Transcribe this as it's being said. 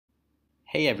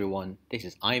Hey everyone, this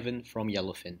is Ivan from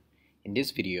Yellowfin. In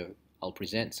this video, I'll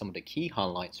present some of the key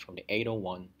highlights from the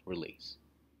 8.01 release.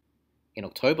 In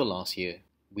October last year,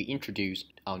 we introduced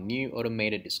our new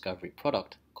automated discovery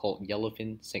product called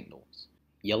Yellowfin Signals.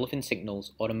 Yellowfin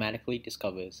Signals automatically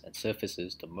discovers and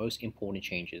surfaces the most important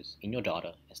changes in your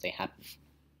data as they happen.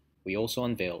 We also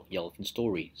unveil Yellowfin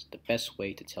Stories, the best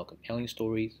way to tell compelling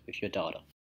stories with your data.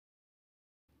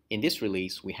 In this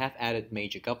release, we have added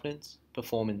major governance,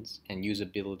 performance, and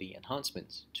usability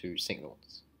enhancements to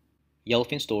Signals.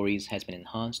 Yellowfin Stories has been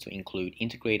enhanced to include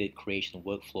integrated creation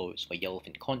workflows for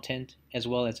Yellowfin content, as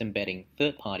well as embedding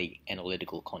third-party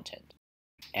analytical content.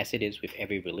 As it is with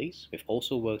every release, we've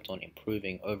also worked on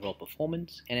improving overall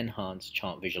performance and enhanced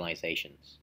chart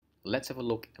visualizations. Let's have a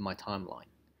look at my timeline.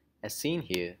 As seen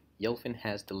here, Yellowfin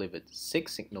has delivered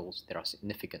 6 signals that are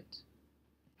significant.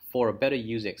 For a better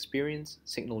user experience,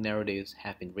 signal narratives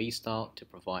have been restyled to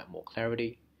provide more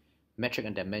clarity. Metric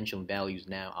and dimension values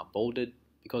now are bolded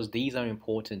because these are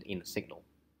important in the signal,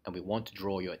 and we want to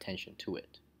draw your attention to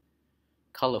it.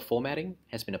 Color formatting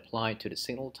has been applied to the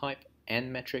signal type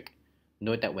and metric.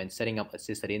 Note that when setting up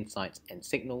assisted insights and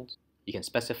signals, you can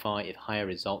specify if higher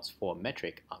results for a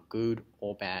metric are good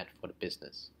or bad for the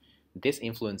business. This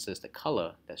influences the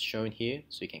color that's shown here,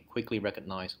 so you can quickly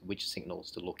recognize which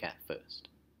signals to look at first.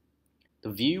 The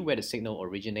view where the signal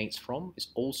originates from is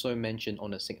also mentioned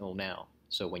on the signal now,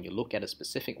 so when you look at a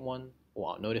specific one or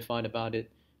are notified about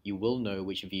it, you will know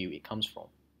which view it comes from.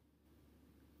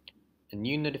 A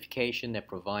new notification that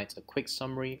provides a quick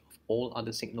summary of all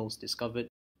other signals discovered,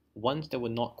 ones that were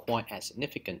not quite as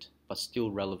significant but still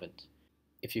relevant.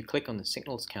 If you click on the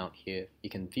signals count here,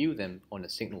 you can view them on the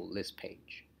signal list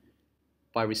page.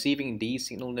 By receiving these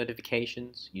signal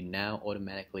notifications, you now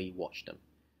automatically watch them.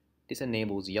 This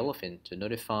enables Yellowfin to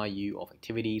notify you of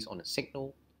activities on a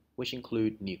signal, which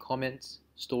include new comments,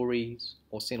 stories,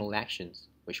 or signal actions,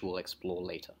 which we'll explore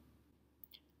later.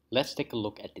 Let's take a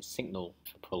look at this signal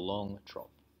for prolonged drop.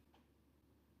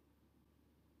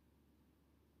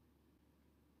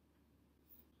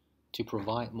 To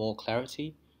provide more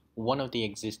clarity, one of the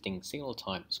existing signal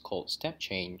types called step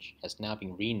change has now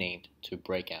been renamed to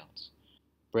breakouts.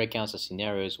 Breakouts are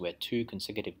scenarios where 2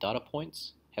 consecutive data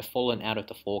points have fallen out of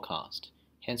the forecast,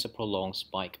 hence a prolonged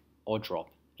spike or drop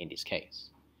in this case.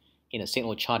 In the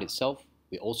signal chart itself,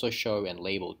 we also show and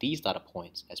label these data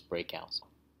points as breakouts.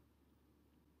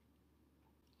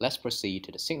 Let's proceed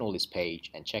to the signal list page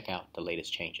and check out the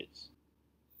latest changes.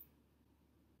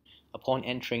 Upon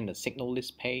entering the signal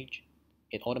list page,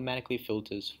 it automatically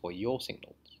filters for your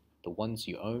signals, the ones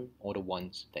you own or the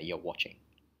ones that you're watching.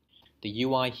 The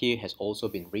UI here has also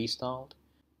been restyled,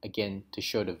 again to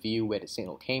show the view where the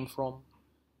signal came from,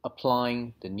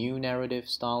 applying the new narrative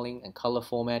styling and color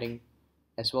formatting,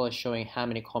 as well as showing how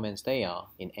many comments there are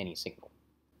in any signal.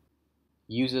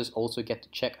 Users also get to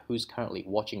check who's currently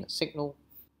watching a signal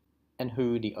and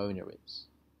who the owner is.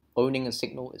 Owning a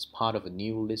signal is part of a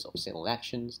new list of signal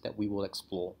actions that we will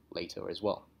explore later as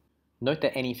well. Note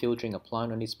that any filtering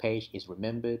applied on this page is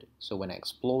remembered, so when I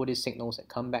explore these signals and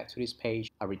come back to this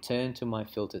page, I return to my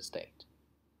filtered state.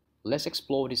 Let's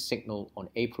explore this signal on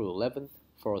April 11th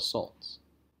for assaults.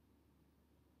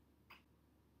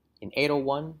 In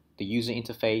 8.01, the user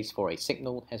interface for a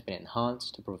signal has been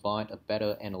enhanced to provide a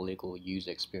better analytical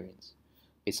user experience.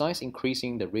 Besides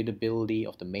increasing the readability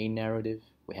of the main narrative,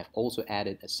 we have also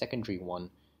added a secondary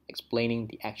one explaining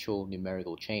the actual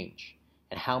numerical change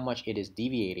and how much it is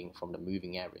deviating from the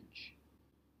moving average.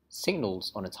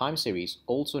 Signals on a time series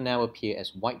also now appear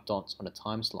as white dots on a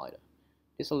time slider.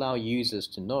 This allows users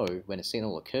to know when a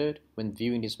signal occurred when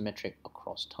viewing this metric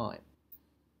across time.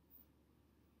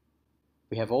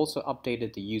 We have also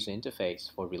updated the user interface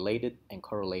for related and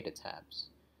correlated tabs.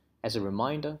 As a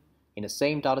reminder, in the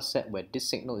same dataset where this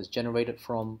signal is generated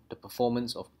from, the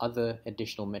performance of other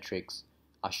additional metrics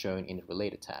are shown in the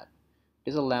related tab.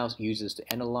 This allows users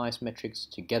to analyze metrics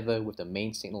together with the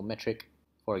main signal metric,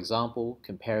 for example,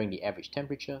 comparing the average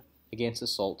temperature against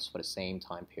assaults for the same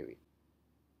time period.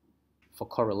 For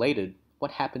correlated,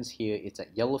 what happens here is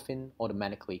that Yellowfin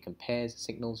automatically compares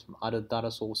signals from other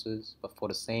data sources but for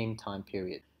the same time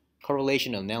period.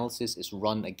 Correlation analysis is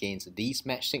run against these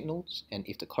matched signals, and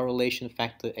if the correlation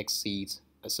factor exceeds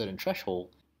a certain threshold,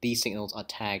 these signals are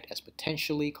tagged as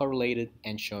potentially correlated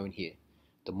and shown here.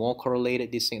 The more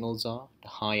correlated these signals are, the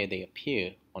higher they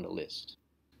appear on the list.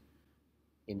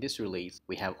 In this release,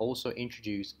 we have also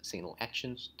introduced signal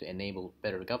actions to enable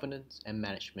better governance and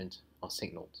management of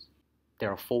signals. There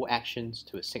are 4 actions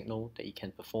to a signal that you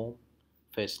can perform.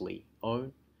 Firstly,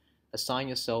 own. Assign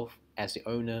yourself as the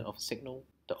owner of a signal.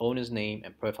 The owner's name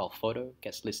and profile photo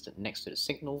gets listed next to the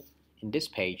signal in this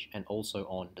page and also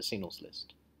on the signals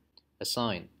list.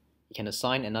 Assign. You can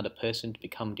assign another person to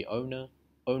become the owner.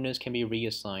 Owners can be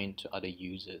reassigned to other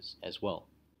users as well.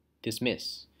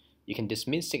 Dismiss. You can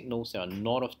dismiss signals that are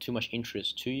not of too much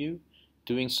interest to you.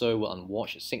 Doing so will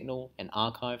unwatch a signal and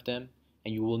archive them,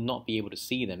 and you will not be able to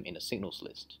see them in the signals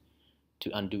list.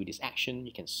 To undo this action,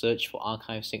 you can search for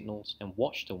archive signals and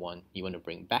watch the one you want to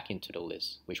bring back into the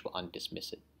list, which will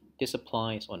undismiss it. This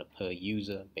applies on a per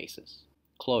user basis.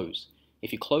 Close.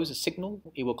 If you close a signal,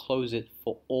 it will close it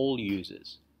for all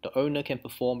users. The owner can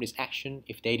perform this action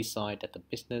if they decide that the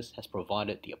business has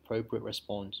provided the appropriate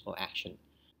response or action.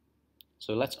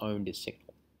 So let's own this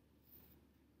signal.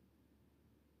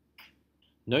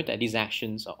 Note that these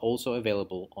actions are also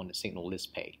available on the signal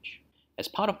list page. As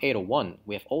part of 801,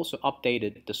 we have also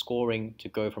updated the scoring to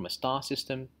go from a star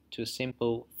system to a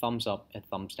simple thumbs up and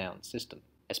thumbs down system.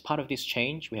 As part of this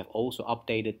change, we have also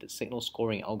updated the signal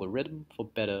scoring algorithm for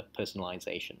better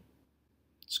personalization.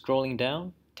 Scrolling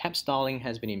down, tab styling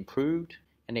has been improved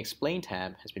and the Explain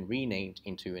tab has been renamed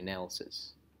into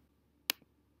Analysis.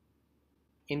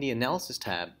 In the Analysis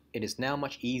tab, it is now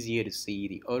much easier to see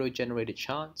the auto-generated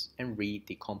charts and read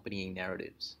the accompanying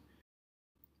narratives.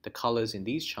 The colors in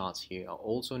these charts here are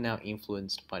also now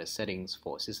influenced by the settings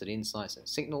for assisted insights and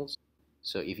signals.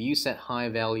 So if you set high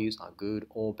values are good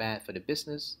or bad for the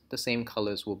business, the same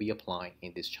colors will be applied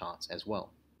in these charts as well.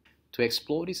 To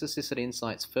explore these assisted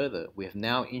insights further, we have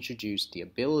now introduced the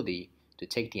ability to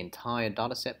take the entire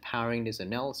dataset powering this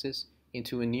analysis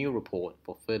into a new report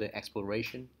for further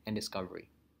exploration and discovery.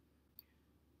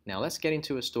 Now let's get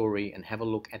into a story and have a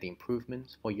look at the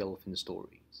improvements for Yellowfin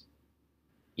Stories.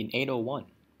 In 801,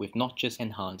 we've not just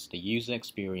enhanced the user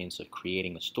experience of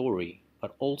creating a story,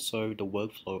 but also the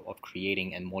workflow of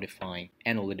creating and modifying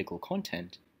analytical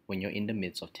content when you're in the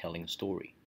midst of telling a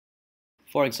story.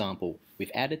 For example,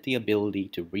 we've added the ability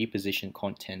to reposition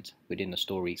content within the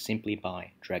story simply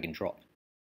by drag and drop.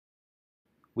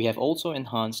 We have also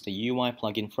enhanced the UI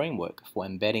plugin framework for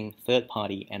embedding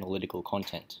third-party analytical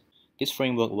content. This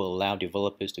framework will allow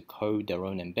developers to code their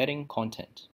own embedding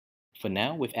content. For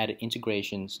now, we've added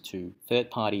integrations to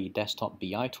third-party desktop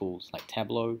BI tools like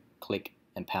Tableau, Click,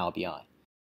 and Power BI.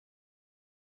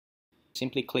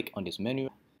 Simply click on this menu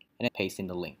and paste in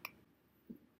the link.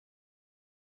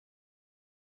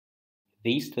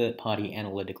 These third-party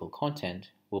analytical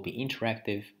content will be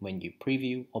interactive when you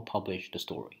preview or publish the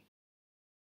story.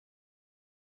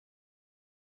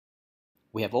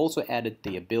 We have also added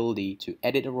the ability to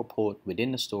edit a report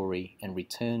within the story and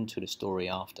return to the story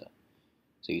after.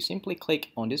 So you simply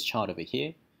click on this chart over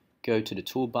here, go to the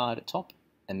toolbar at the top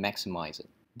and maximize it.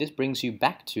 This brings you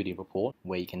back to the report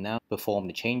where you can now perform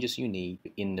the changes you need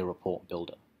in the report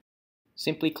builder.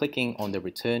 Simply clicking on the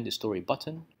Return to Story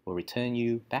button will return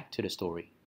you back to the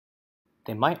story.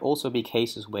 There might also be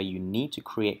cases where you need to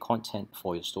create content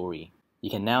for your story. You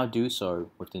can now do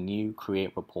so with the new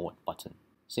Create Report button.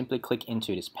 Simply click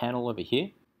into this panel over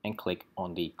here and click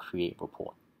on the Create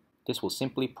Report. This will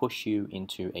simply push you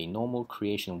into a normal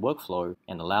creation workflow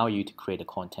and allow you to create the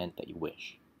content that you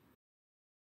wish.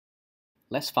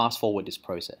 Let's fast forward this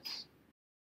process.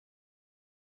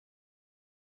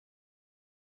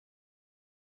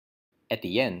 At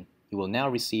the end, you will now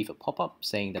receive a pop-up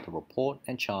saying that the report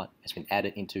and chart has been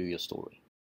added into your story.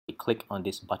 You click on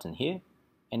this button here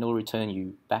and it will return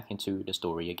you back into the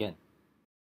story again.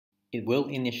 It will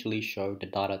initially show the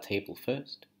data table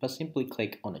first, but simply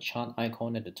click on the chart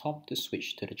icon at the top to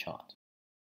switch to the chart.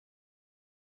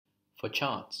 For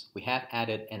charts, we have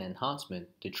added an enhancement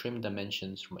to trim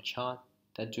dimensions from a chart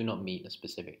that do not meet a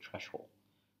specific threshold.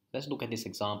 Let's look at this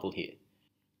example here.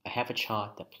 I have a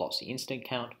chart that plots the incident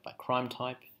count by crime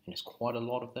type, and there's quite a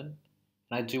lot of them.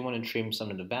 And I do want to trim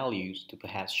some of the values to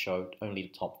perhaps show only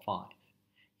the top 5.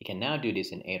 You can now do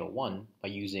this in 801 by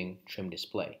using Trim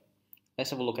Display. Let's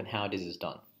have a look at how this is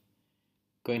done.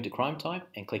 Going to crime type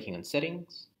and clicking on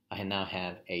settings, I now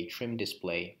have a trim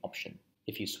display option.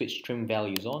 If you switch trim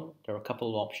values on, there are a couple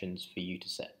of options for you to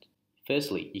set.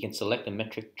 Firstly, you can select the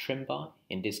metric trim bar.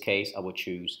 In this case, I will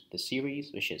choose the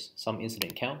series, which is some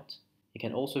incident count. You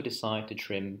can also decide to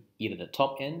trim either the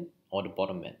top end or the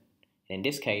bottom end. And in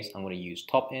this case, I'm going to use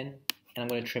top end and I'm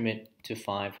going to trim it to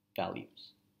 5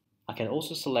 values. I can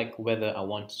also select whether I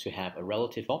want to have a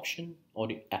relative option or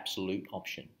the absolute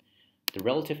option. The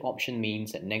relative option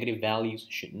means that negative values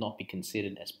should not be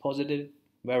considered as positive,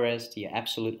 whereas the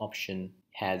absolute option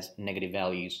has negative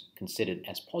values considered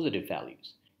as positive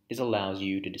values. This allows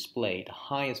you to display the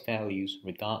highest values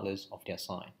regardless of their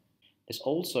sign. There's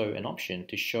also an option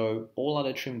to show all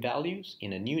other trim values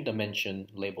in a new dimension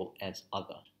labeled as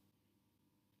Other.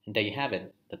 And there you have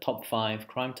it, the top 5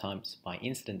 crime types by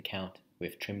incident count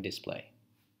with trim display.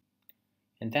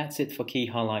 And that's it for key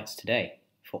highlights today.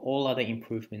 For all other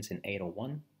improvements in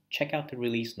 801, check out the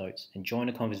release notes and join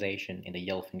the conversation in the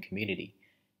Yellowfin community.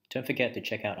 Don't forget to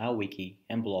check out our wiki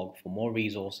and blog for more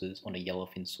resources on the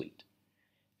Yellowfin suite.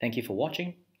 Thank you for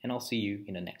watching, and I'll see you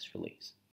in the next release.